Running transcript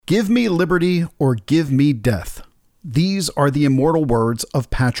Give me liberty or give me death. These are the immortal words of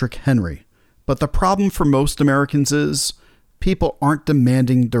Patrick Henry. But the problem for most Americans is people aren't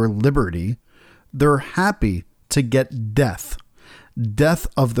demanding their liberty. They're happy to get death. Death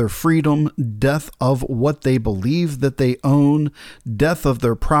of their freedom, death of what they believe that they own, death of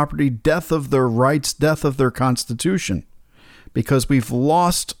their property, death of their rights, death of their Constitution. Because we've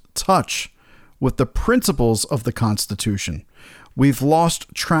lost touch with the principles of the Constitution. We've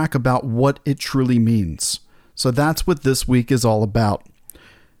lost track about what it truly means. So that's what this week is all about.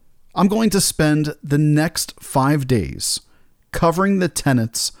 I'm going to spend the next 5 days covering the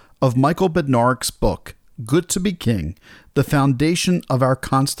tenets of Michael Badnarek's book, Good to be King, the Foundation of Our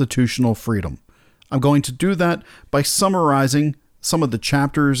Constitutional Freedom. I'm going to do that by summarizing some of the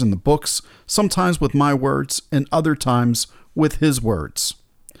chapters in the books, sometimes with my words and other times with his words.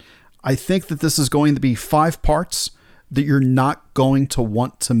 I think that this is going to be 5 parts that you're not going to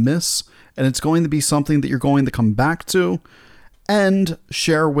want to miss, and it's going to be something that you're going to come back to and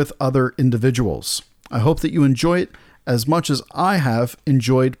share with other individuals. I hope that you enjoy it as much as I have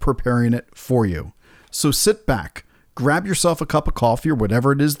enjoyed preparing it for you. So sit back, grab yourself a cup of coffee or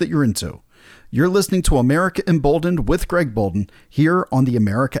whatever it is that you're into. You're listening to America Emboldened with Greg Boulden here on the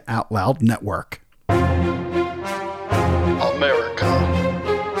America Out Loud Network. America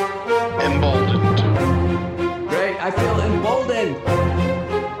Emboldened. Greg, I feel emboldened.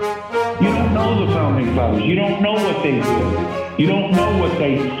 You don't know the founding fathers. You don't know what they did. You don't know what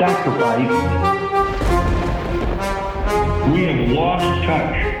they sacrificed. We have lost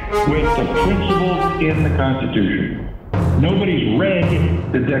touch with the principles in the Constitution. Nobody's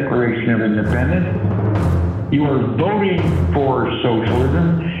read the Declaration of Independence. You are voting for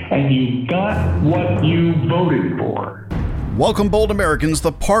socialism, and you got what you voted for. Welcome, bold Americans,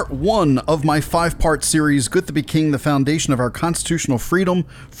 to part 1 of my 5-part series, Good to be King, the Foundation of Our Constitutional Freedom,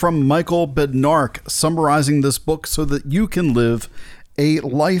 from Michael Badnarek, summarizing this book so that you can live a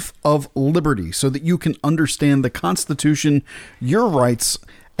life of liberty, so that you can understand the Constitution, your rights,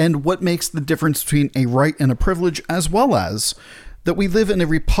 and what makes the difference between a right and a privilege, as well as that we live in a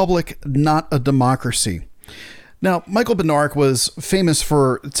republic, not a democracy. Now, Michael Badnarek was famous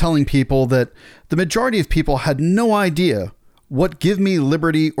for telling people that the majority of people had no idea what give me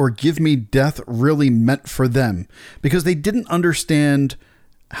liberty or give me death really meant for them, because they didn't understand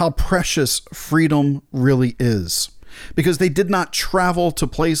how precious freedom really is. Because they did not travel to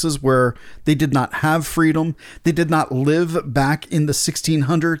places where they did not have freedom. They did not live back in the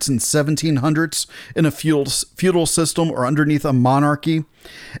 1600s and 1700s in a feudal system or underneath a monarchy.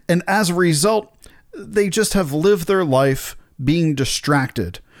 And as a result, they just have lived their life being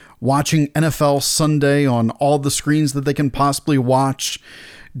distracted, watching NFL Sunday on all the screens that they can possibly watch,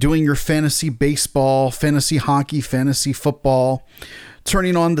 doing your fantasy baseball, fantasy hockey, fantasy football,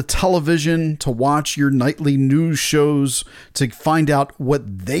 turning on the television to watch your nightly news shows to find out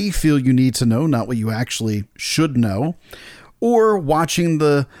what they feel you need to know, not what you actually should know, or watching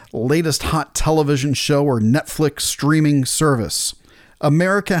the latest hot television show or Netflix streaming service.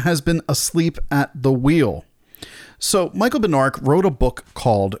 America has been asleep at the wheel. So Michael Badnarek wrote a book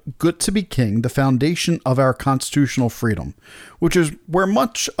called Good to be King, the Foundation of Our Constitutional Freedom, which is where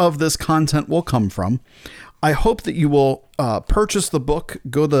much of this content will come from. I hope that you will purchase the book.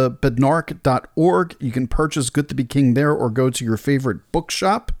 Go to badnarek.org. You can purchase Good to be King there, or go to your favorite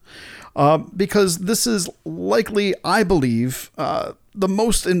bookshop, because this is likely, I believe, the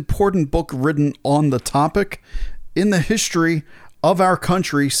most important book written on the topic in the history of our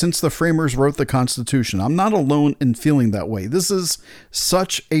country since the framers wrote the Constitution. I'm not alone in feeling that way. This is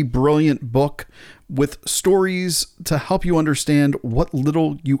such a brilliant book with stories to help you understand what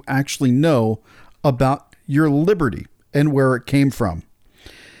little you actually know about your liberty and where it came from.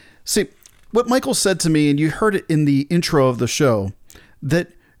 See, what Michael said to me, and you heard it in the intro of the show,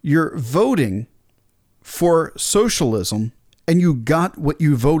 that you're voting for socialism and you got what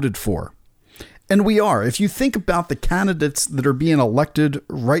you voted for. And we are. If you think about the candidates that are being elected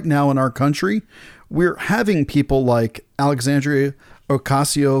right now in our country, we're having people like Alexandria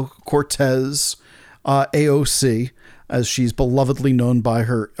Ocasio-Cortez, AOC, as she's belovedly known by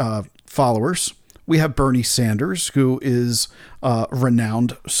her followers. We have Bernie Sanders, who is a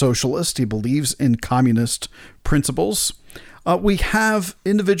renowned socialist. He believes in communist principles. We have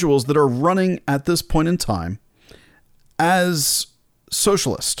individuals that are running at this point in time as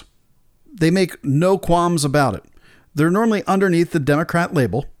socialist. They make no qualms about it. They're normally underneath the Democrat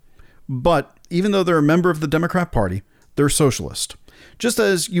label, but even though they're a member of the Democrat Party, they're socialist. Just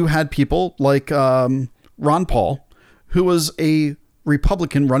as you had people like Ron Paul, who was a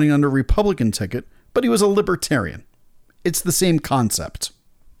Republican running under a Republican ticket, but he was a libertarian. It's the same concept.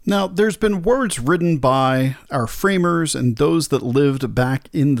 Now, there's been words written by our framers and those that lived back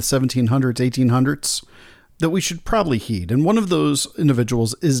in the 1700s, 1800s that we should probably heed. And one of those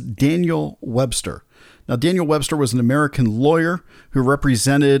individuals is Daniel Webster. Now, Daniel Webster was an American lawyer who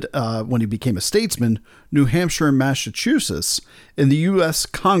represented, when he became a statesman, New Hampshire and Massachusetts in the U.S.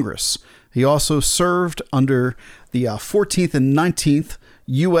 Congress. He also served under the 14th and 19th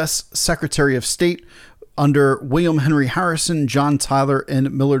U.S. Secretary of State under William Henry Harrison, John Tyler,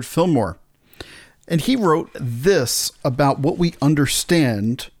 and Millard Fillmore. And he wrote this about what we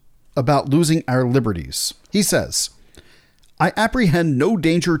understand about losing our liberties. He says, "I apprehend no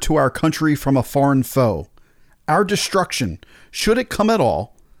danger to our country from a foreign foe. Our destruction, should it come at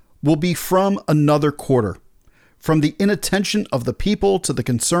all, will be from another quarter, from the inattention of the people to the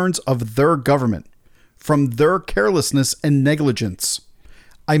concerns of their government, from their carelessness and negligence.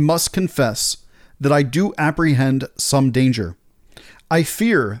 I must confess that I do apprehend some danger. I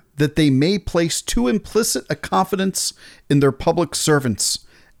fear that they may place too implicit a confidence in their public servants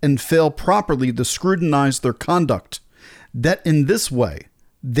and fail properly to scrutinize their conduct, that in this way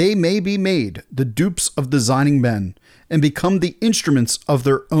they may be made the dupes of designing men and become the instruments of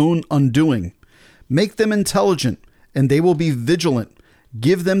their own undoing. Make them intelligent, and they will be vigilant.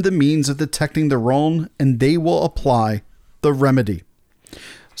 Give them the means of detecting the wrong, and they will apply the remedy."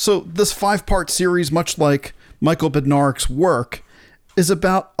 So this 5-part series, much like Michael Bednarik's work, is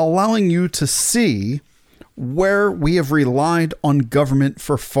about allowing you to see where we have relied on government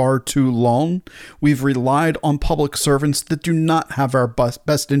for far too long. We've relied on public servants that do not have our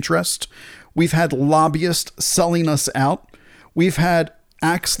best interest. We've had lobbyists selling us out. We've had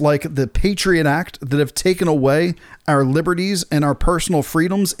acts like the Patriot Act that have taken away our liberties and our personal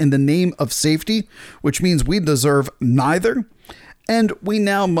freedoms in the name of safety, which means we deserve neither. And we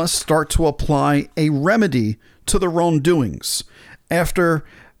now must start to apply a remedy to the wrongdoings. After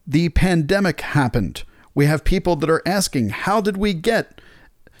the pandemic happened, we have people that are asking, how did we get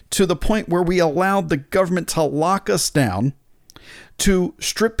to the point where we allowed the government to lock us down, to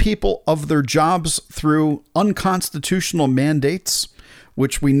strip people of their jobs through unconstitutional mandates,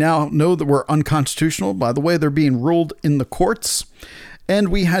 which we now know that were unconstitutional? By the way, they're being ruled in the courts. And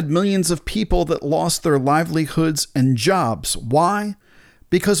we had millions of people that lost their livelihoods and jobs. Why?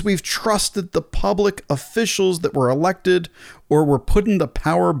 Because we've trusted the public officials that were elected or were put into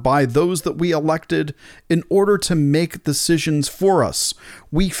power by those that we elected in order to make decisions for us.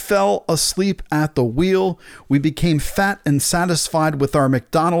 We fell asleep at the wheel. We became fat and satisfied with our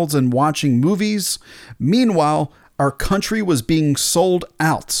McDonald's and watching movies. Meanwhile, our country was being sold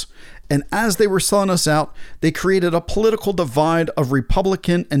out. And as they were selling us out, they created a political divide of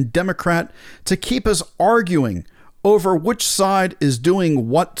Republican and Democrat to keep us arguing over which side is doing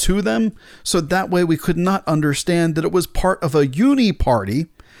what to them. So that way we could not understand that it was part of a uni-party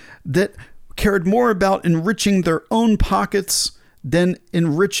that cared more about enriching their own pockets than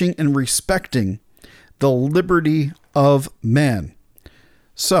enriching and respecting the liberty of man.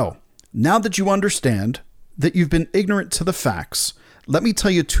 So now that you understand that you've been ignorant to the facts, let me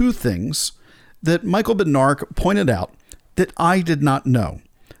tell you 2 things that Michael Bednarik pointed out that I did not know.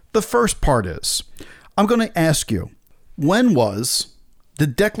 The first part is, I'm going to ask you, when was the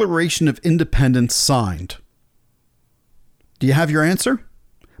Declaration of Independence signed? Do you have your answer?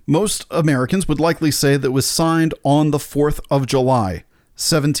 Most Americans would likely say that it was signed on the 4th of July,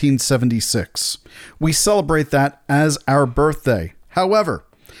 1776. We celebrate that as our birthday. However,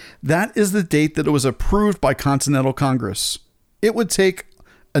 that is the date that it was approved by Continental Congress. It would take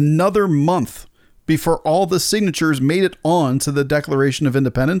another month before all the signatures made it on to the Declaration of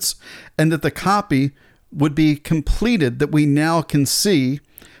Independence, and that the copy would be completed that we now can see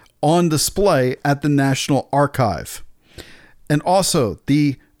on display at the National Archive. And also,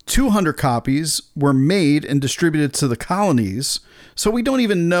 the 200 copies were made and distributed to the colonies, so we don't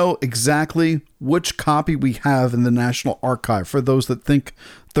even know exactly which copy we have in the National Archive for those that think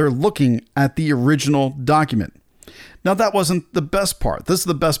they're looking at the original document. Now, that wasn't the best part. This is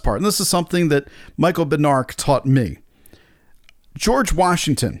the best part, and this is something that Michael Bednarik taught me. George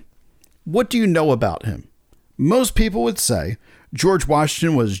Washington, what do you know about him? Most people would say George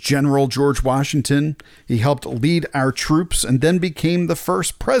Washington was General George Washington. He helped lead our troops and then became the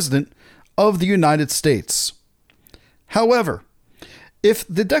first president of the United States. However, if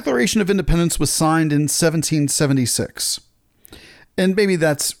the Declaration of Independence was signed in 1776, and maybe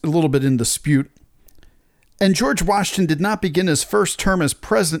that's a little bit in dispute, and George Washington did not begin his first term as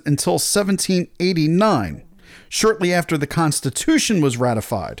president until 1789, shortly after the Constitution was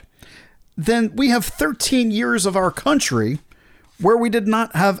ratified, then we have 13 years of our country where we did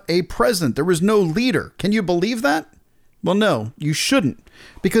not have a president. There was no leader. Can you believe that? Well, no, you shouldn't,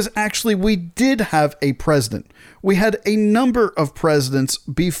 because actually we did have a president. We had a number of presidents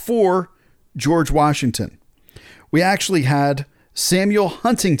before George Washington. We actually had Samuel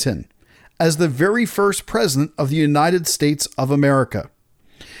Huntington as the very first president of the United States of America.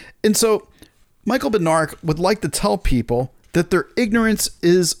 And so Michael Bednark would like to tell people that their ignorance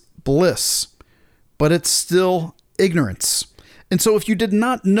is bliss, but it's still ignorance. And so if you did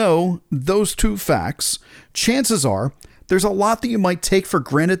not know those two facts, chances are there's a lot that you might take for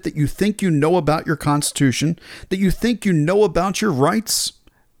granted that you think you know about your Constitution, that you think you know about your rights,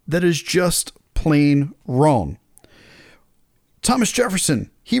 that is just plain wrong. Thomas Jefferson,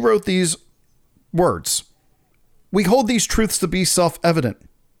 he wrote these words: "We hold these truths to be self-evident."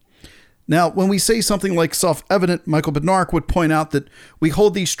 Now, when we say something like self-evident, Michael Bednark would point out that we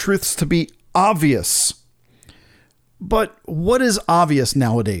hold these truths to be obvious. But what is obvious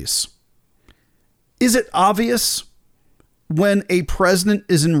nowadays? Is it obvious when a president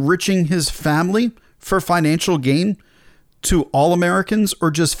is enriching his family for financial gain to all Americans or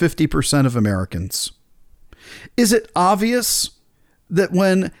just 50% of Americans? Is it obvious that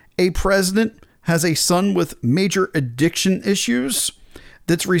when a president has a son with major addiction issues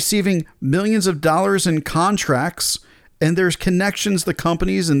that's receiving millions of dollars in contracts and there's connections to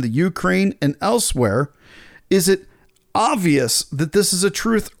companies in the Ukraine and elsewhere, is it obvious that this is a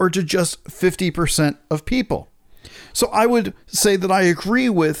truth or to just 50% of people? So I would say that I agree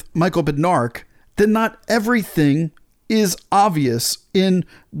with Michael Bednark that not everything is obvious in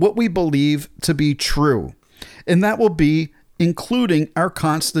what we believe to be true. And that will be including our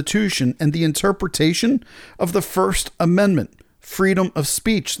Constitution and the interpretation of the First Amendment, freedom of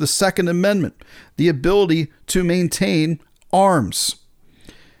speech, the Second Amendment, the ability to maintain arms.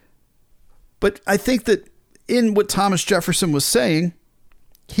 But I think that in what Thomas Jefferson was saying,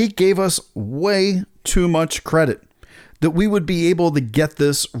 he gave us way too much credit that we would be able to get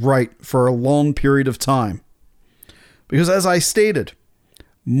this right for a long period of time. Because as I stated,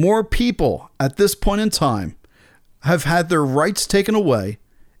 more people at this point in time have had their rights taken away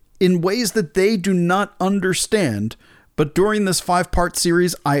in ways that they do not understand. But during this 5-part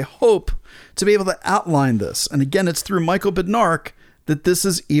series, I hope to be able to outline this. And again, it's through Michael Bednark that this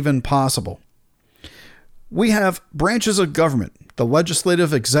is even possible. We have branches of government, the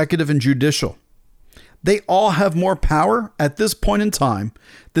legislative, executive, and judicial. They all have more power at this point in time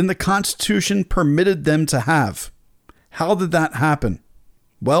than the Constitution permitted them to have. How did that happen?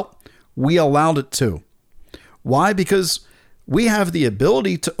 Well, we allowed it to. Why? Because we have the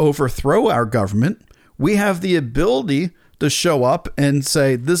ability to overthrow our government. We have the ability to show up and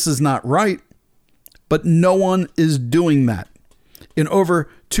say, this is not right. But no one is doing that. In over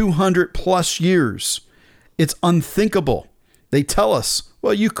 200 plus years, it's unthinkable. They tell us,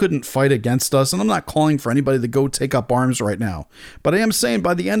 well, you couldn't fight against us. And I'm not calling for anybody to go take up arms right now. But I am saying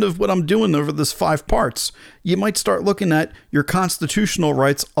by the end of what I'm doing over this 5 parts, you might start looking at your constitutional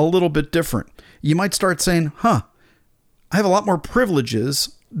rights a little bit different. You might start saying, I have a lot more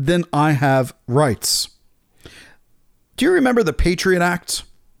privileges than I have rights. Do you remember the Patriot Act?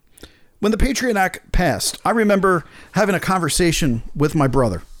 When the Patriot Act passed, I remember having a conversation with my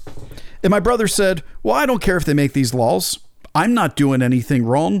brother. And my brother said, well, I don't care if they make these laws. I'm not doing anything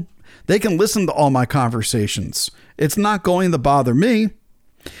wrong. They can listen to all my conversations. It's not going to bother me.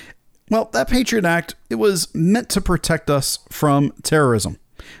 Well, that Patriot Act, it was meant to protect us from terrorism.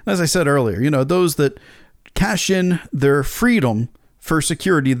 As I said earlier, those that cash in their freedom for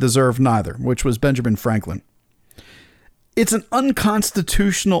security deserve neither, which was Benjamin Franklin. It's an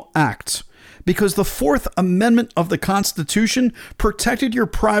unconstitutional act because the Fourth Amendment of the Constitution protected your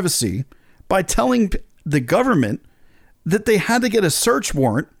privacy by telling the government that they had to get a search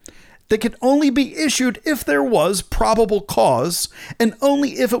warrant that could only be issued if there was probable cause and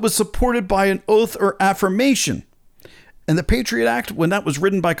only if it was supported by an oath or affirmation. And the Patriot Act, when that was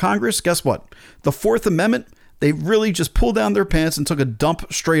written by Congress, guess what? The Fourth Amendment, they really just pulled down their pants and took a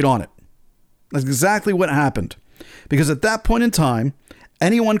dump straight on it. That's exactly what happened. Because at that point in time,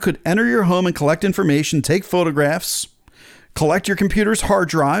 anyone could enter your home and collect information, take photographs, collect your computer's hard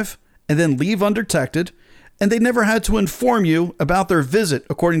drive, and then leave undetected. And they never had to inform you about their visit,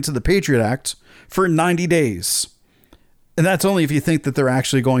 according to the Patriot Act, for 90 days. And that's only if you think that they're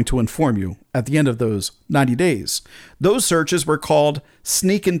actually going to inform you at the end of those 90 days. Those searches were called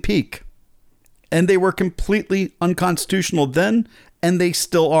sneak and peek. And they were completely unconstitutional then, and they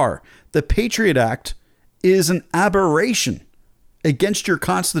still are. The Patriot Act is an aberration against your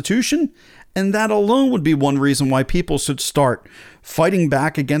Constitution, and that alone would be one reason why people should start fighting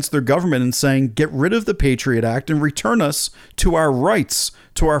back against their government and saying, get rid of the Patriot Act and return us to our rights,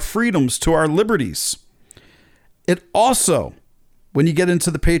 to our freedoms, to our liberties. It also, when you get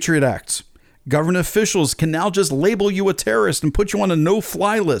into the Patriot Act, government officials can now just label you a terrorist and put you on a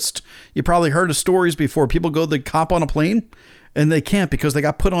no-fly list. You probably heard of stories before. People go to cop on a plane and they can't because they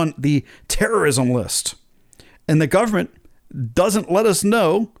got put on the terrorism list. And the government doesn't let us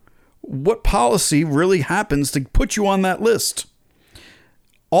know what policy really happens to put you on that list.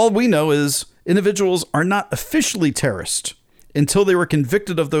 All we know is individuals are not officially terrorists until they were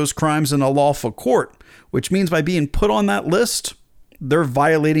convicted of those crimes in a lawful court, which means by being put on that list, they're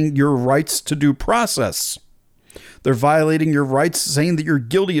violating your rights to due process. They're violating your rights, saying that you're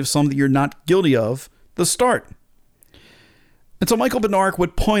guilty of something you're not guilty of, the start. And so Michael Bednarik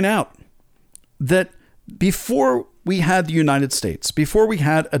would point out that before we had the United States, before we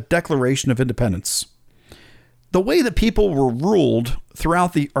had a Declaration of Independence, the way that people were ruled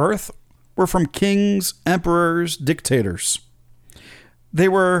throughout the earth were from kings, emperors, dictators. They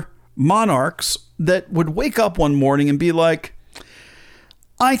were monarchs that would wake up one morning and be like,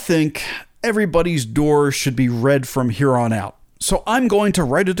 I think everybody's door should be red from here on out. So I'm going to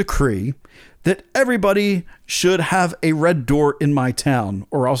write a decree that everybody should have a red door in my town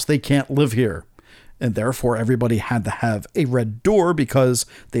or else they can't live here. And therefore everybody had to have a red door because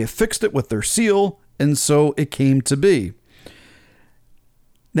they affixed it with their seal. And so it came to be.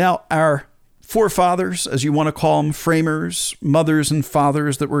 Now, our forefathers, as you want to call them, framers, mothers and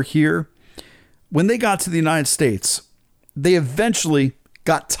fathers that were here, when they got to the United States, they eventually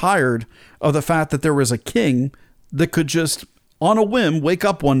got tired of the fact that there was a king that could just, on a whim, wake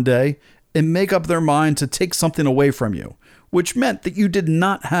up one day and make up their mind to take something away from you, which meant that you did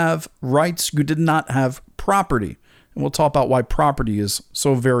not have rights, you did not have property. And we'll talk about why property is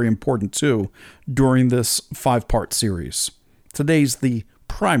so very important too during this 5-part series. Today's the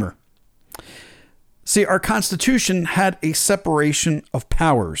primer. See, our Constitution had a separation of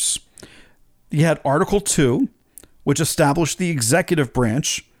powers. You had Article 2, which established the executive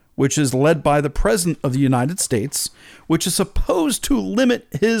branch, which is led by the President of the United States, which is supposed to limit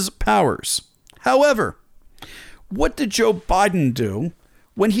his powers. However, what did Joe Biden do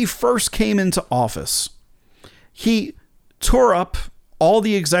when he first came into office? He tore up all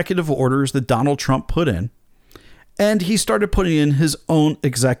the executive orders that Donald Trump put in, and he started putting in his own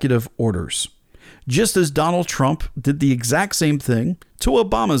executive orders, just as Donald Trump did the exact same thing to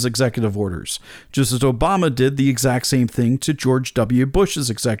Obama's executive orders, just as Obama did the exact same thing to George W. Bush's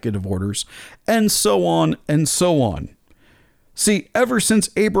executive orders, and so on and so on. See, ever since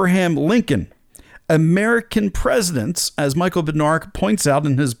Abraham Lincoln, American presidents, as Michael Bednarik points out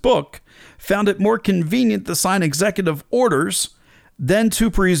in his book, found it more convenient to sign executive orders than to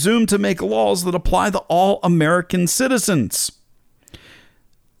presume to make laws that apply to all American citizens.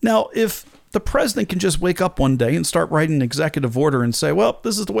 Now, if the president can just wake up one day and start writing an executive order and say, well,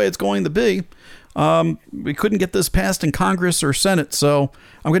 this is the way it's going to be. We couldn't get this passed in Congress or Senate, so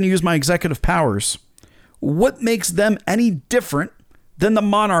I'm going to use my executive powers. What makes them any different than the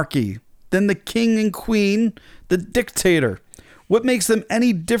monarchy, than the king and queen, the dictator? What makes them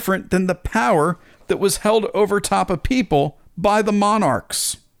any different than the power that was held over top of people by the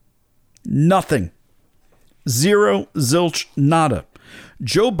monarchs? Nothing. Zero, zilch, nada.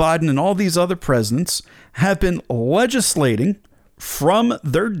 Joe Biden and all these other presidents have been legislating from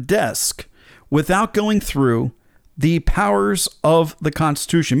their desk without going through the powers of the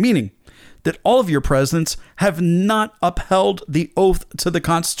Constitution, meaning that all of your presidents have not upheld the oath to the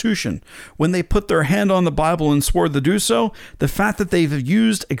Constitution. When they put their hand on the Bible and swore to do so, the fact that they've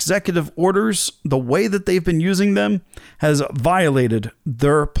used executive orders the way that they've been using them has violated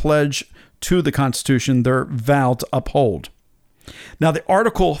their pledge to the Constitution, their vow to uphold. Now, the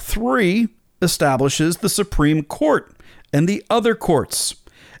Article 3 establishes the Supreme Court and the other courts.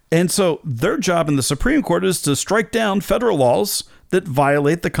 And so their job in the Supreme Court is to strike down federal laws that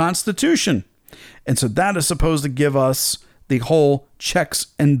violate the Constitution. And so that is supposed to give us the whole checks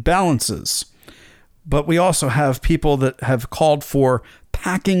and balances. But we also have people that have called for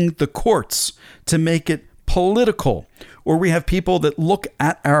packing the courts to make it political. Or we have people that look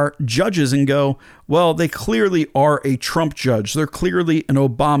at our judges and go, well, they clearly are a Trump judge. They're clearly an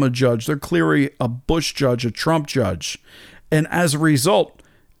Obama judge. They're clearly a Bush judge, a Trump judge. And as a result,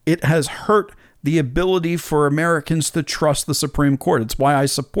 it has hurt the ability for Americans to trust the Supreme Court. It's why I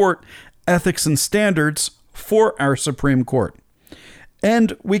support ethics and standards for our Supreme Court.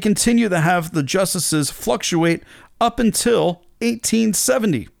 And we continue to have the justices fluctuate up until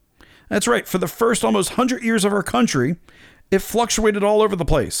 1870. That's right. For the first almost 100 years of our country, it fluctuated all over the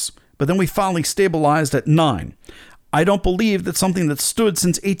place. But then we finally stabilized at 9. I don't believe that something that stood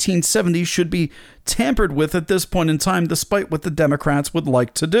since 1870 should be tampered with at this point in time, despite what the Democrats would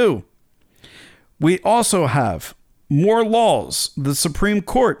like to do. We also have more laws. The Supreme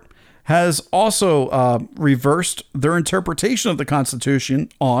Court has also reversed their interpretation of the Constitution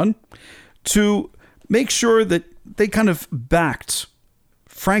to make sure that they kind of backed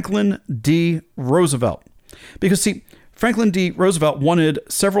Franklin D. Roosevelt. Because, see, Franklin D. Roosevelt wanted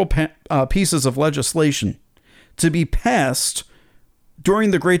several pieces of legislation to be passed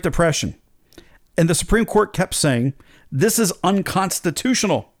during the Great Depression. And the Supreme Court kept saying, this is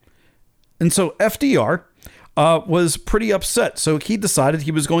unconstitutional. And so FDR was pretty upset. So he decided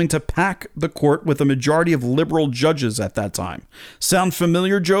he was going to pack the court with a majority of liberal judges at that time. Sound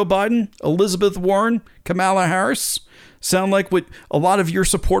familiar, Joe Biden, Elizabeth Warren, Kamala Harris? Sound like what a lot of your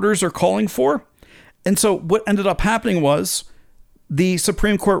supporters are calling for? And so what ended up happening was the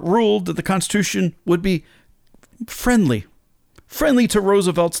Supreme Court ruled that the Constitution would be friendly to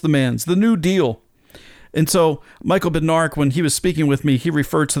Roosevelt's demands, the New Deal. And so Michael Bednark, when he was speaking with me, he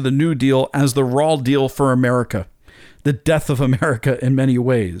referred to the New Deal as the raw deal for America, the death of America in many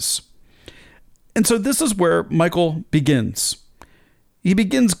ways. And so this is where Michael begins. He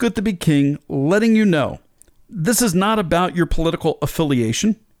begins, good to be king, letting you know this is not about your political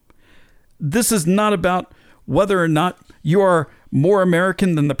affiliation. This is not about whether or not you are more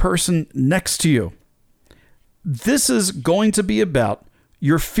American than the person next to you. This is going to be about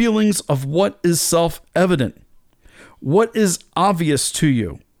your feelings of what is self-evident, what is obvious to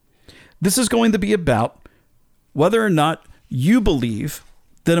you. This is going to be about whether or not you believe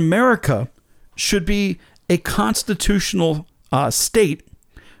that America should be a constitutional state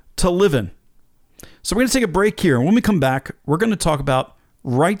to live in. So we're going to take a break here. And when we come back, we're going to talk about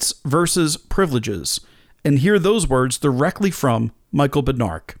rights versus privileges and hear those words directly from Michael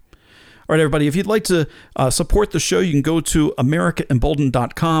Bednark. All right, everybody, if you'd like to support the show, you can go to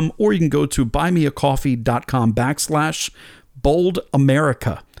AmericaEmboldened.com or you can go to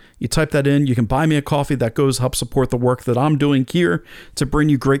buymeacoffee.com/BoldAmerica. You type that in, you can buy me a coffee. That goes help support the work that I'm doing here to bring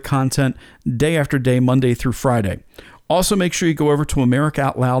you great content day after day, Monday through Friday. Also, make sure you go over to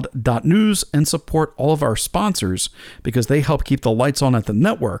AmericaOutloud.news and support all of our sponsors because they help keep the lights on at the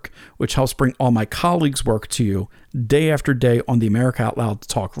network, which helps bring all my colleagues' work to you day after day on the America Out Loud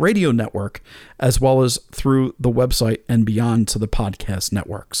Talk Radio Network, as well as through the website and beyond to the podcast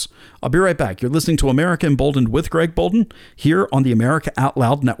networks. I'll be right back. You're listening to America Emboldened with Greg Boulden here on the America Out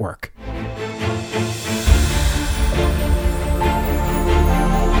Loud Network.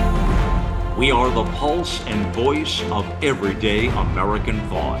 We are the pulse and voice of everyday American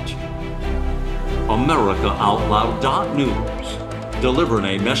thought. AmericaOutloud.news, delivering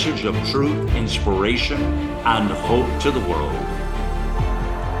a message of truth, inspiration, and hope to the world.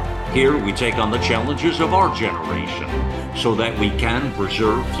 Here we take on the challenges of our generation so that we can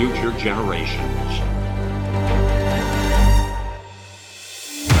preserve future generations.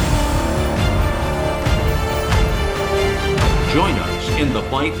 Join us in the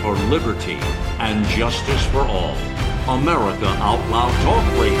fight for liberty and justice for all. America Out Loud Talk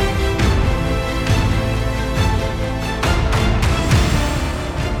Radio.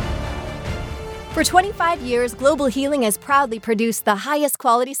 For 25 years, Global Healing has proudly produced the highest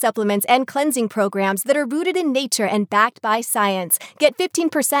quality supplements and cleansing programs that are rooted in nature and backed by science. Get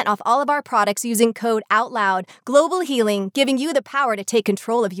 15% off all of our products using code OUTLOUD. Global Healing, giving you the power to take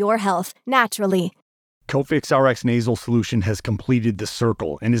control of your health naturally. Cofix RX Nasal Solution has completed the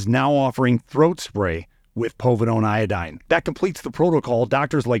circle and is now offering throat spray with povidone iodine. That completes the protocol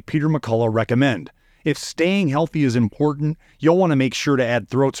doctors like Peter McCullough recommend. If staying healthy is important, you'll want to make sure to add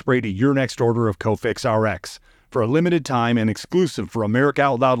throat spray to your next order of Cofix RX. For a limited time and exclusive for America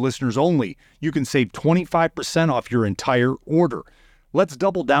Out Loud listeners only, you can save 25% off your entire order. Let's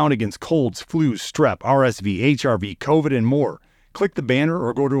double down against colds, flus, strep, RSV, HRV, COVID, and more. Click the banner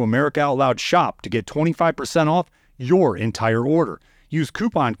or go to America Out Loud Shop to get 25% off your entire order. Use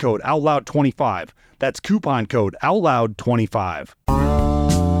coupon code OUTLOUD25. That's coupon code OUTLOUD25.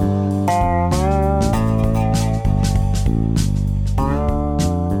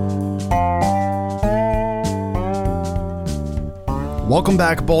 Welcome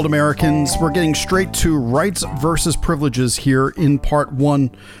back, Bold Americans. We're getting straight to rights versus privileges here in part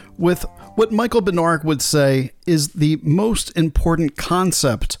one with what Michael Bednark would say is the most important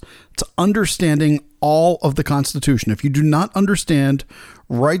concept to understanding all of the Constitution. If you do not understand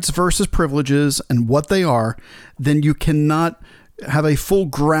rights versus privileges and what they are, then you cannot have a full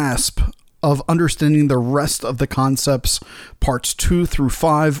grasp of understanding the rest of the concepts, parts 2 through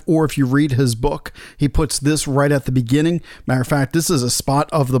 5, or if you read his book, he puts this right at the beginning. Matter of fact, this is a spot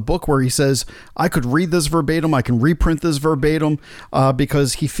of the book where he says, I could read this verbatim, I can reprint this verbatim,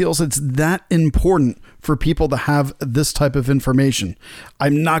 because he feels it's that important for people to have this type of information.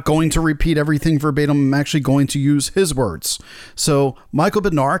 I'm not going to repeat everything verbatim. I'm actually going to use his words. So, Michael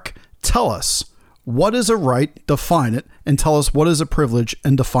Bednark, tell us, what is a right? Define it, and tell us what is a privilege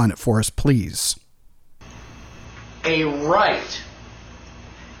and define it for us, please. A right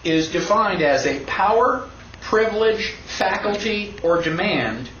is defined as a power, privilege, faculty, or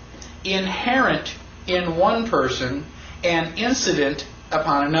demand inherent in one person and incident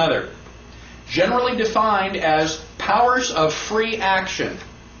upon another. Generally defined as powers of free action.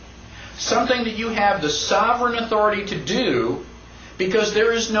 Something that you have the sovereign authority to do because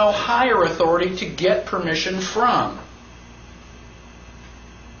there is no higher authority to get permission from.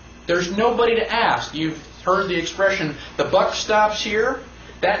 There's nobody to ask. You've heard the expression, the buck stops here.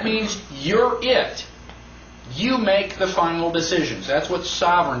 That means you're it. You make the final decisions. That's what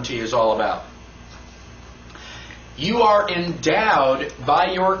sovereignty is all about. You are endowed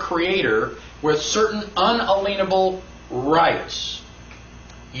by your Creator with certain unalienable rights.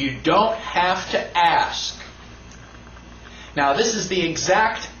 You don't have to ask. Now, this is the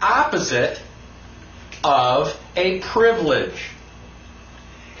exact opposite of a privilege.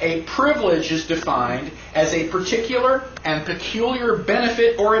 A privilege is defined as a particular and peculiar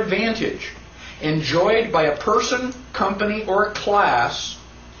benefit or advantage enjoyed by a person, company, or class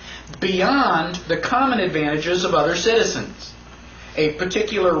beyond the common advantages of other citizens. A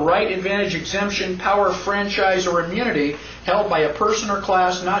particular right, advantage, exemption, power, franchise, or immunity held by a person or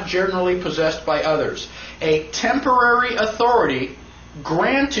class not generally possessed by others. A temporary authority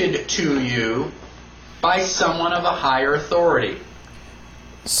granted to you by someone of a higher authority.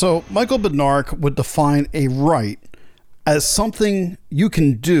 So Michael Bednark would define a right as something you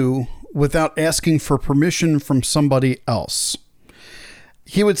can do without asking for permission from somebody else.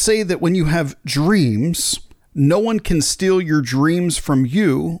 He would say that when you have dreams, no one can steal your dreams from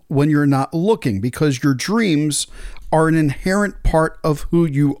you when you're not looking, because your dreams are an inherent part of who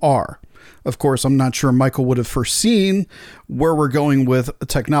you are. Of course, I'm not sure Michael would have foreseen where we're going with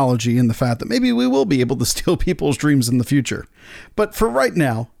technology and the fact that maybe we will be able to steal people's dreams in the future. But for right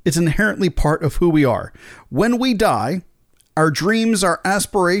now, it's inherently part of who we are. When we die, our dreams, our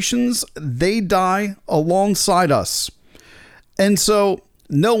aspirations, they die alongside us. And so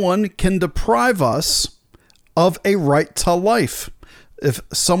no one can deprive us of a right to life. If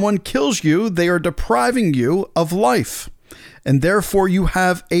someone kills you, they are depriving you of life. And therefore you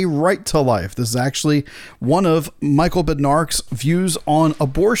have a right to life. This is actually one of Michael Bednark's views on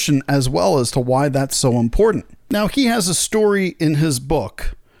abortion as well, as to why that's so important. Now, he has a story in his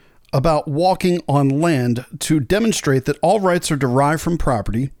book about walking on land to demonstrate that all rights are derived from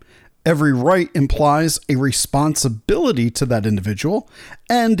property. Every right implies a responsibility to that individual,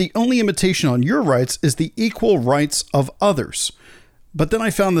 and the only limitation on your rights is the equal rights of others. But then I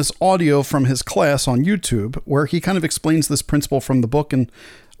found this audio from his class on YouTube where he kind of explains this principle from the book, and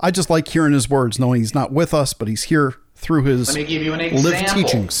I just like hearing his words, knowing he's not with us, but he's here through his Let me give you an example. lived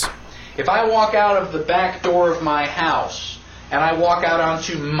teachings. If I walk out of the back door of my house and I walk out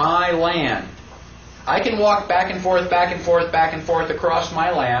onto my land, I can walk back and forth, back and forth, back and forth across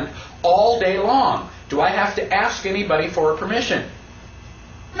my land all day long. Do I have to ask anybody for permission?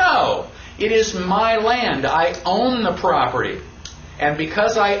 No. It is my land. I own the property. And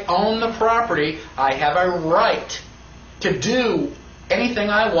because I own the property, I have a right to do anything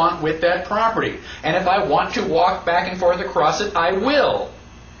I want with that property. And if I want to walk back and forth across it, I will.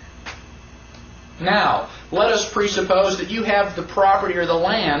 Now, let us presuppose that you have the property or the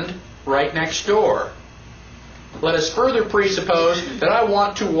land right next door. Let us further presuppose that I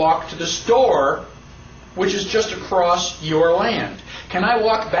want to walk to the store, which is just across your land. Can I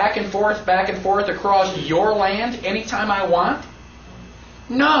walk back and forth across your land anytime I want?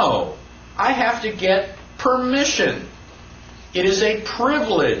 No. I have to get permission. It is a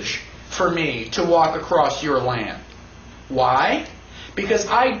privilege for me to walk across your land. Why? Because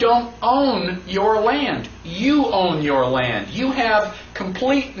I don't own your land. You own your land. You have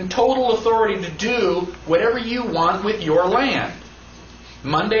complete and total authority to do whatever you want with your land.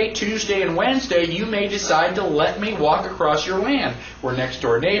 Monday, Tuesday, and Wednesday, you may decide to let me walk across your land. We're next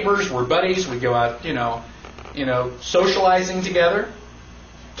door neighbors. We're buddies. We go out, socializing together.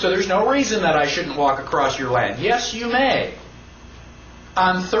 So there's no reason that I shouldn't walk across your land. Yes, you may.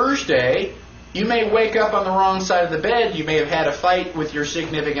 On Thursday, you may wake up on the wrong side of the bed. You may have had a fight with your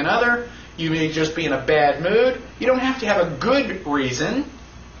significant other. You may just be in a bad mood. You don't have to have a good reason.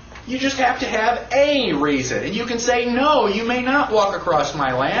 You just have to have a reason. And you can say, no, you may not walk across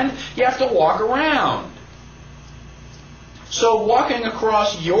my land. You have to walk around. So walking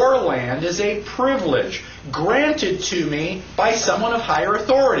across your land is a privilege granted to me by someone of higher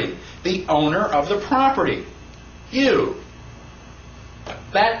authority, the owner of the property, you.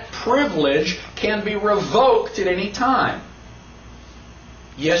 That privilege can be revoked at any time.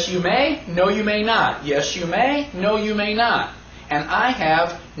 Yes, you may. No, you may not. Yes, you may. No, you may not. And I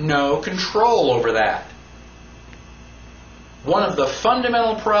have no control over that. One of the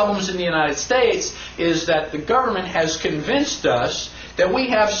fundamental problems in the United States is that the government has convinced us that we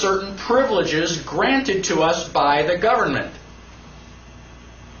have certain privileges granted to us by the government.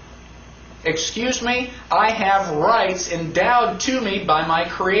 Excuse me, I have rights endowed to me by my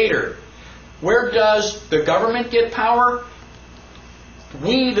Creator. Where does the government get power?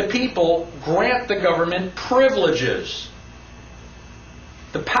 We, the people, grant the government privileges.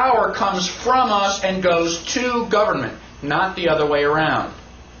 The power comes from us and goes to government, not the other way around.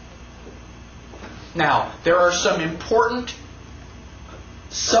 Now, there are some important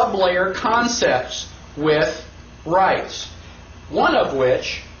sub-layer concepts with rights. One of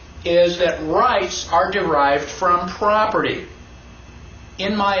which is that rights are derived from property.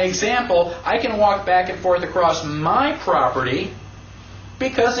 In my example, I can walk back and forth across my property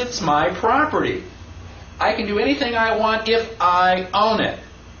because it's my property. I can do anything I want if I own it.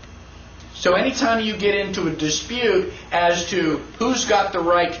 So anytime you get into a dispute as to who's got the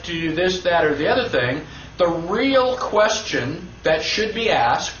right to do this, that, or the other thing, the real question that should be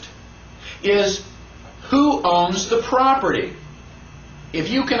asked is, who owns the property? If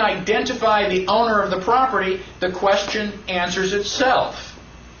you can identify the owner of the property, the question answers itself.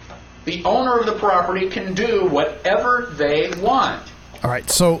 The owner of the property can do whatever they want. All right,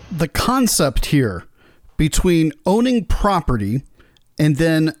 so the concept here between owning property and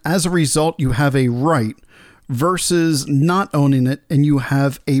then as a result you have a right versus not owning it and you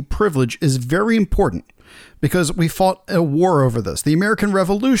have a privilege is very important because we fought a war over this. The American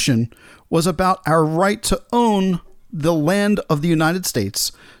Revolution was about our right to own the land of the United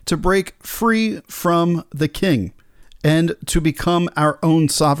States, to break free from the king and to become our own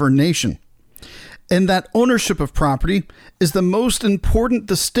sovereign nation. And that ownership of property is the most important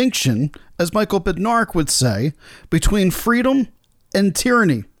distinction, as Michael Bednark would say, between freedom and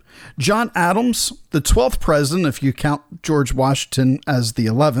tyranny. John Adams, the 12th president, if you count George Washington as the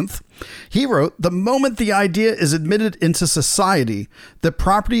 11th, he wrote, "The moment the idea is admitted into society that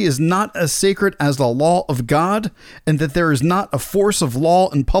property is not as sacred as the law of God and that there is not a force of law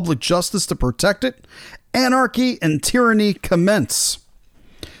and public justice to protect it, anarchy and tyranny commence."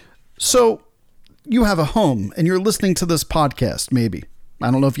 So you have a home and you're listening to this podcast, maybe. I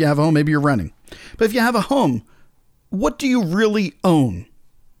don't know if you have a home, maybe you're renting. But if you have a home, what do you really own?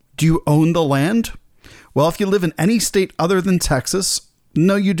 Do you own the land? Well, if you live in any state other than Texas,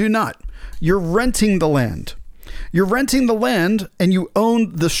 no, you do not. You're renting the land. You're renting the land and you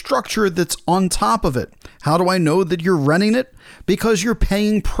own the structure that's on top of it. How do I know that you're renting it? Because you're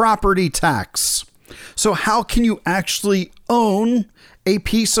paying property tax. So how can you actually own a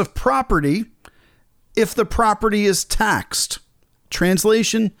piece of property if the property is taxed?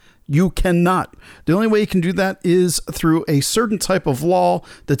 Translation, you cannot. The only way you can do that is through a certain type of law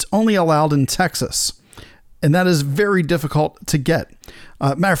that's only allowed in Texas. And that is very difficult to get.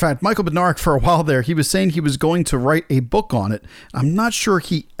 Matter of fact, Michael Bednark, for a while there, he was saying he was going to write a book on it. I'm not sure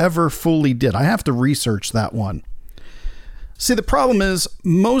he ever fully did. I have to research that one. See, the problem is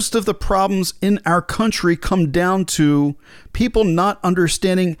most of the problems in our country come down to people not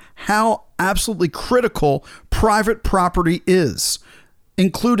understanding how absolutely critical private property is,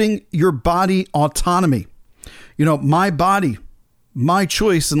 including your body autonomy. You know, my body, my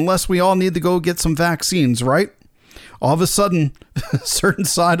choice, unless we all need to go get some vaccines, right? All of a sudden, a certain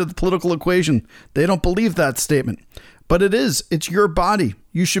side of the political equation, they don't believe that statement. But it is. It's your body.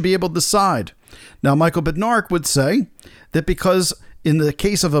 You should be able to decide. Now, Michael Bednark would say that because in the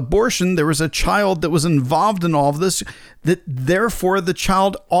case of abortion, there was a child that was involved in all of this, that therefore the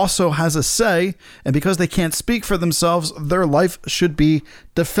child also has a say. And because they can't speak for themselves, their life should be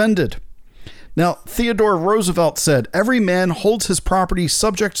defended. Now, Theodore Roosevelt said, "Every man holds his property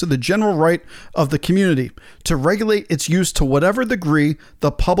subject to the general right of the community to regulate its use to whatever degree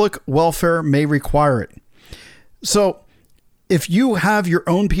the public welfare may require it." So if you have your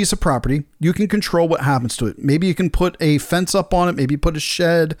own piece of property, you can control what happens to it. Maybe you can put a fence up on it, maybe put a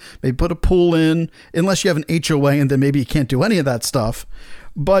shed, maybe put a pool in, unless you have an HOA, and then maybe you can't do any of that stuff.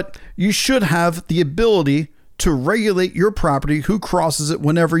 But you should have the ability to regulate your property, who crosses it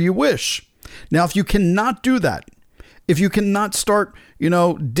whenever you wish. Now, if you cannot do that, If you cannot start,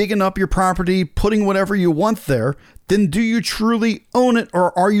 digging up your property, putting whatever you want there, then do you truly own it,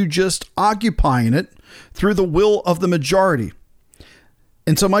 or are you just occupying it through the will of the majority?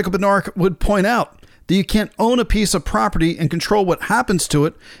 And so Michael Bednark would point out that you can't own a piece of property and control what happens to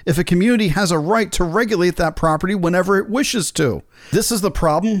it if a community has a right to regulate that property whenever it wishes to. This is the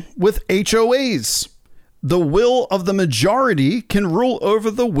problem with HOAs. The will of the majority can rule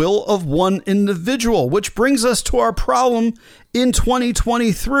over the will of one individual, which brings us to our problem in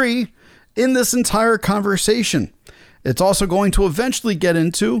 2023 in this entire conversation. It's also going to eventually get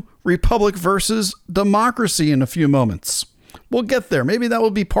into republic versus democracy in a few moments. We'll get there. Maybe that will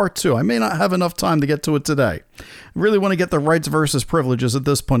be part 2. I may not have enough time to get to it today. I really want to get the rights versus privileges at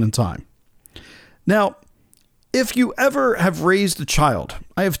this point in time. Now, if you ever have raised a child,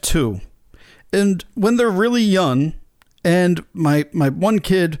 I have 2. And when they're really young, and my one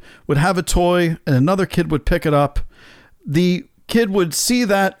kid would have a toy and another kid would pick it up, the kid would see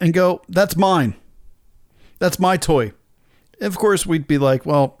that and go, "That's mine. That's my toy." Of course, we'd be like,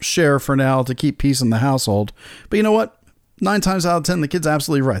 well, share for now to keep peace in the household. But you know what? 9 times out of 10, the kid's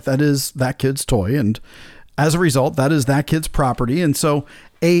absolutely right. That is that kid's toy. And as a result, that is that kid's property. And so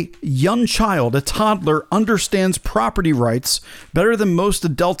a young child, a toddler, understands property rights better than most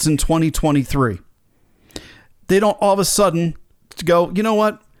adults in 2023. They don't all of a sudden go, "You know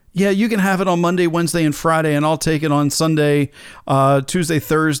what? Yeah, you can have it on Monday, Wednesday, and Friday, and I'll take it on Sunday, Tuesday,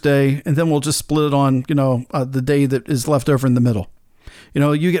 Thursday, and then we'll just split it on, the day that is left over in the middle.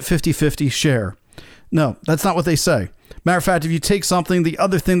 You get 50-50 share." No, that's not what they say. Matter of fact, if you take something, the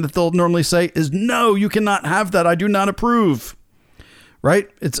other thing that they'll normally say is, "No, you cannot have that. I do not approve." Right?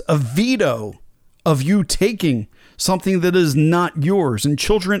 It's a veto of you taking something that is not yours. And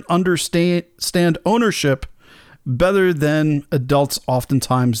children understand ownership better than adults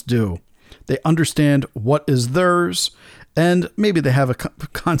oftentimes do. They understand what is theirs, and maybe they have a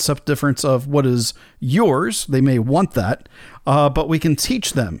concept difference of what is yours. They may want that, but we can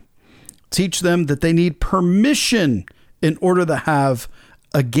teach them that they need permission in order to have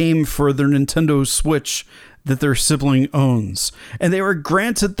a game for their Nintendo Switch that their sibling owns. And they were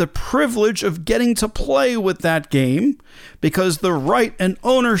granted the privilege of getting to play with that game because the right and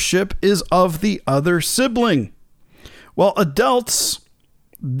ownership is of the other sibling. Well, adults,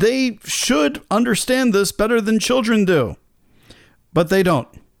 they should understand this better than children do, but they don't.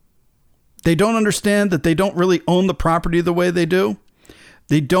 They don't understand that they don't really own the property the way they do.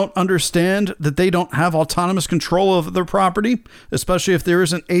 They don't understand that they don't have autonomous control of their property, especially if there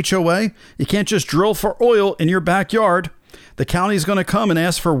is an HOA. You can't just drill for oil in your backyard. The county's going to come and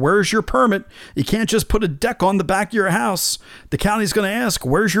ask for, "Where's your permit?" You can't just put a deck on the back of your house. The county's going to ask,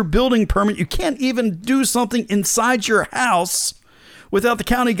 "Where's your building permit?" You can't even do something inside your house without the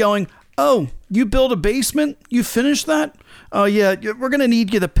county going, "Oh, you built a basement? You finished that? Oh yeah, we're going to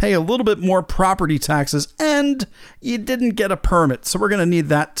need you to pay a little bit more property taxes, and you didn't get a permit, so we're going to need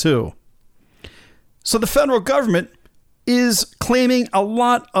that too." So the federal government is claiming a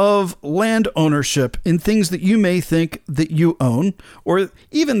lot of land ownership in things that you may think that you own, or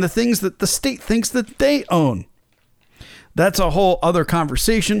even the things that the state thinks that they own. That's a whole other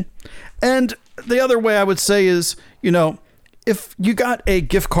conversation. And the other way I would say is, if you got a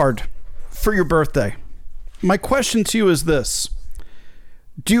gift card for your birthday, my question to you is this: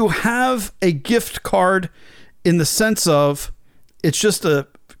 do you have a gift card in the sense of it's just a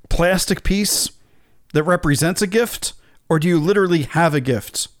plastic piece that represents a gift, or do you literally have a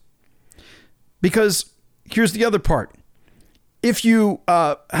gift? Because here's the other part. If you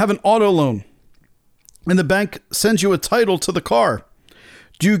have an auto loan and the bank sends you a title to the car,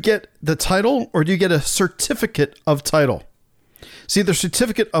 do you get the title or do you get a certificate of title? See, the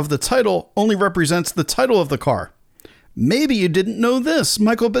certificate of the title only represents the title of the car. Maybe you didn't know this.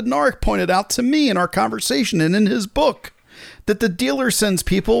 Michael Bednark pointed out to me in our conversation and in his book that the dealer sends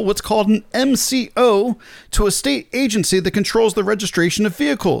people what's called an MCO to a state agency that controls the registration of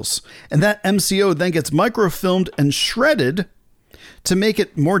vehicles. And that MCO then gets microfilmed and shredded to make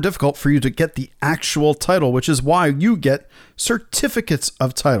it more difficult for you to get the actual title, which is why you get certificates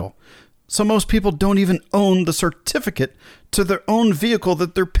of title. So most people don't even own the certificate to their own vehicle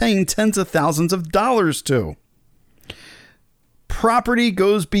that they're paying tens of thousands of dollars to. Property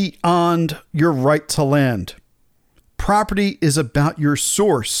goes beyond your right to land. Property is about your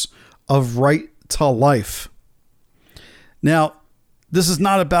source of right to life. Now, this is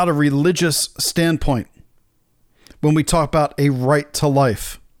not about a religious standpoint when we talk about a right to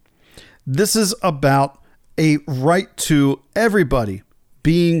life. This is about a right to everybody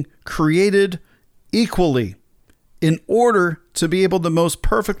being created equally in order to be able to most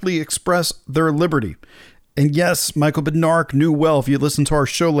perfectly express their liberty. And yes, Michael Bednark knew well, if you listened to our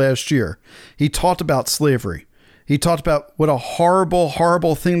show last year, he talked about slavery. He talked about what a horrible,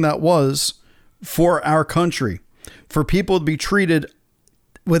 horrible thing that was for our country, for people to be treated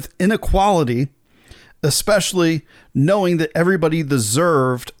with inequality, especially knowing that everybody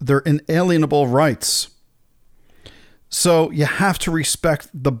deserved their inalienable rights. So you have to respect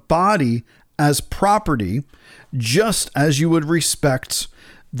the body as property, just as you would respect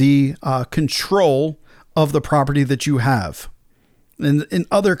the control of the property that you have. And in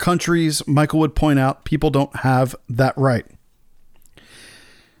other countries, Michael would point out, people don't have that right.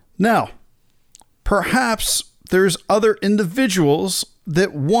 Now, perhaps there's other individuals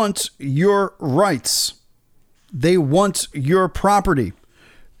that want your rights. They want your property.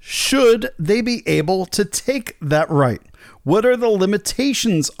 Should they be able to take that right? What are the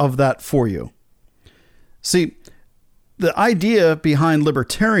limitations of that for you? See, the idea behind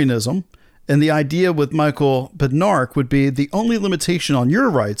libertarianism and the idea with Michael Bednark would be the only limitation on your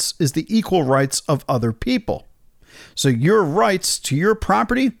rights is the equal rights of other people. So your rights to your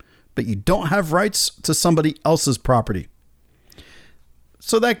property, but you don't have rights to somebody else's property.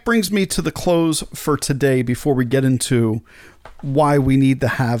 So that brings me to the close for today before we get into why we need to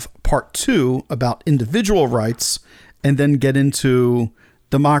have part 2 about individual rights and then get into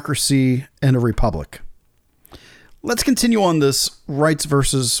democracy and a republic. Let's continue on this rights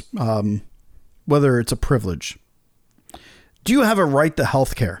versus whether it's a privilege. Do you have a right to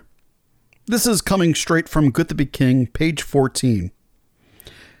health care? This is coming straight from Good to Be King, page 14.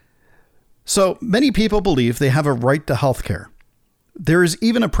 So many people believe they have a right to health care. There is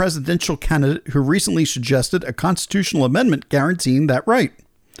even a presidential candidate who recently suggested a constitutional amendment guaranteeing that right.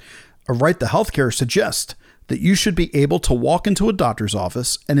 A right to health care suggests that you should be able to walk into a doctor's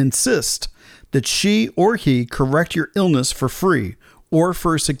office and insist that she or he correct your illness for free or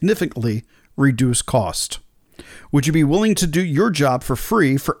for a significantly reduced cost. Would you be willing to do your job for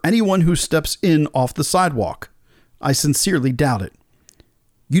free for anyone who steps in off the sidewalk? I sincerely doubt it.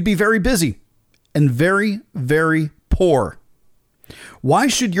 You'd be very busy and very, very poor. Why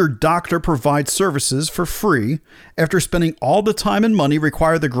should your doctor provide services for free after spending all the time and money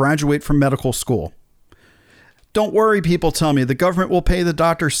required to graduate from medical school? Don't worry, people tell me, the government will pay the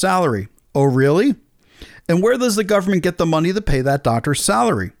doctor's salary. Oh, really? And where does the government get the money to pay that doctor's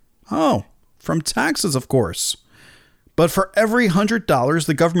salary? Oh, from taxes, of course. But for every $100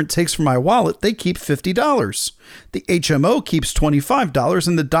 the government takes from my wallet, they keep $50. The HMO keeps $25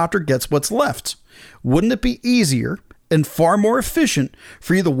 and the doctor gets what's left. Wouldn't it be easier and far more efficient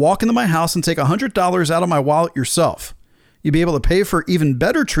for you to walk into my house and take $100 out of my wallet yourself? You'd be able to pay for even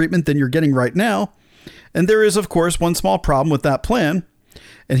better treatment than you're getting right now. And there is, of course, one small problem with that plan.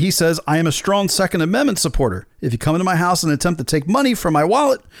 And he says, I am a strong Second Amendment supporter. If you come into my house and attempt to take money from my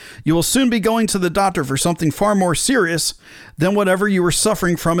wallet, you will soon be going to the doctor for something far more serious than whatever you were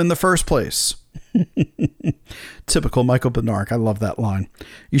suffering from in the first place. Typical Michael Bednark. I love that line.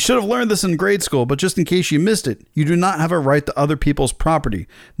 You should have learned this in grade school, but just in case you missed it, you do not have a right to other people's property,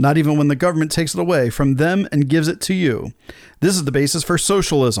 not even when the government takes it away from them and gives it to you. This is the basis for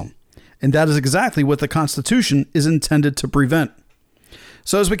socialism. And that is exactly what the Constitution is intended to prevent.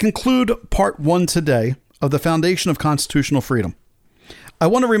 So as we conclude part 1 today of the foundation of constitutional freedom, I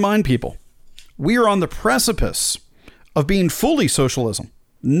want to remind people, we are on the precipice of being fully socialism,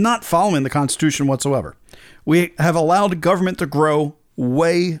 not following the Constitution whatsoever. We have allowed government to grow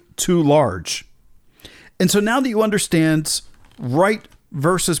way too large. And so now that you understand right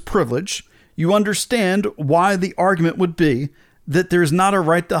versus privilege, you understand why the argument would be that there's not a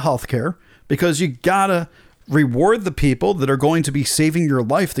right to health care, because you gotta reward the people that are going to be saving your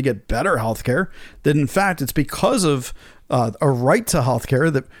life to get better health care. That in fact, it's because of a right to health care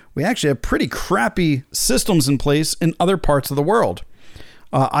that we actually have pretty crappy systems in place in other parts of the world.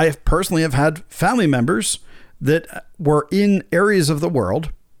 I personally have had family members that were in areas of the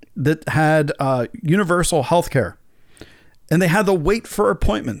world that had universal health care, and they had to wait for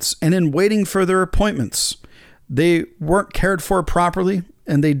appointments. And in waiting for their appointments, they weren't cared for properly,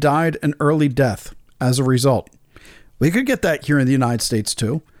 and they died an early death as a result. We could get that here in the United States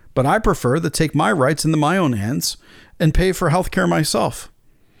too, but I prefer to take my rights into my own hands and pay for healthcare myself.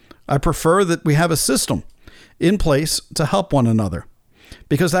 I prefer that we have a system in place to help one another,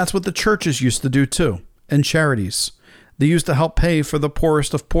 because that's what the churches used to do too, and charities. They used to help pay for the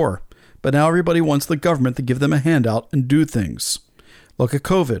poorest of poor, but now everybody wants the government to give them a handout and do things. Look at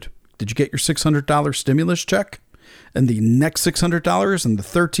COVID. Did you get your $600 stimulus check? And the next $600 and the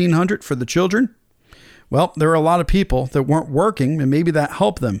 $1,300 for the children? Well, there are a lot of people that weren't working, and maybe that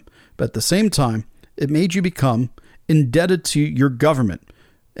helped them. But at the same time, it made you become indebted to your government.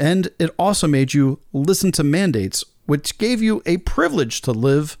 And it also made you listen to mandates, which gave you a privilege to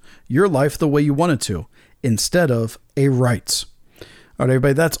live your life the way you wanted to, instead of a right. All right,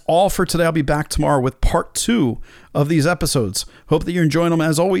 everybody, that's all for today. I'll be back tomorrow with part 2 of these episodes. Hope that you're enjoying them.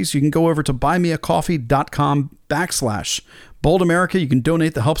 As always, you can go over to buymeacoffee.com/Bold America. You can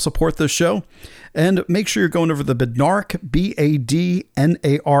donate to help support this show. And make sure you're going over to Badnarik,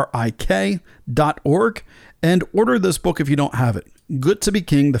 BADNARIK.org, and order this book if you don't have it. Good to be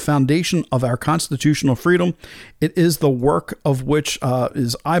King, the foundation of our constitutional freedom. It is the work of which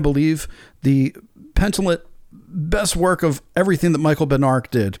is, I believe, the penultimate best work of everything that Michael Badnarik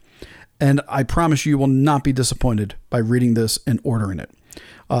did. And I promise you will not be disappointed by reading this and ordering it.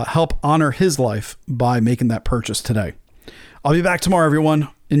 Help honor his life by making that purchase today. I'll be back tomorrow, everyone.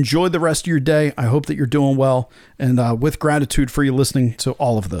 Enjoy the rest of your day. I hope that you're doing well, and with gratitude for you listening to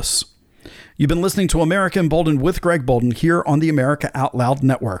all of this. You've been listening to America Emboldened with Greg Boulden here on the America Out Loud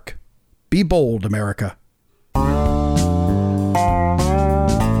Network. Be bold, America.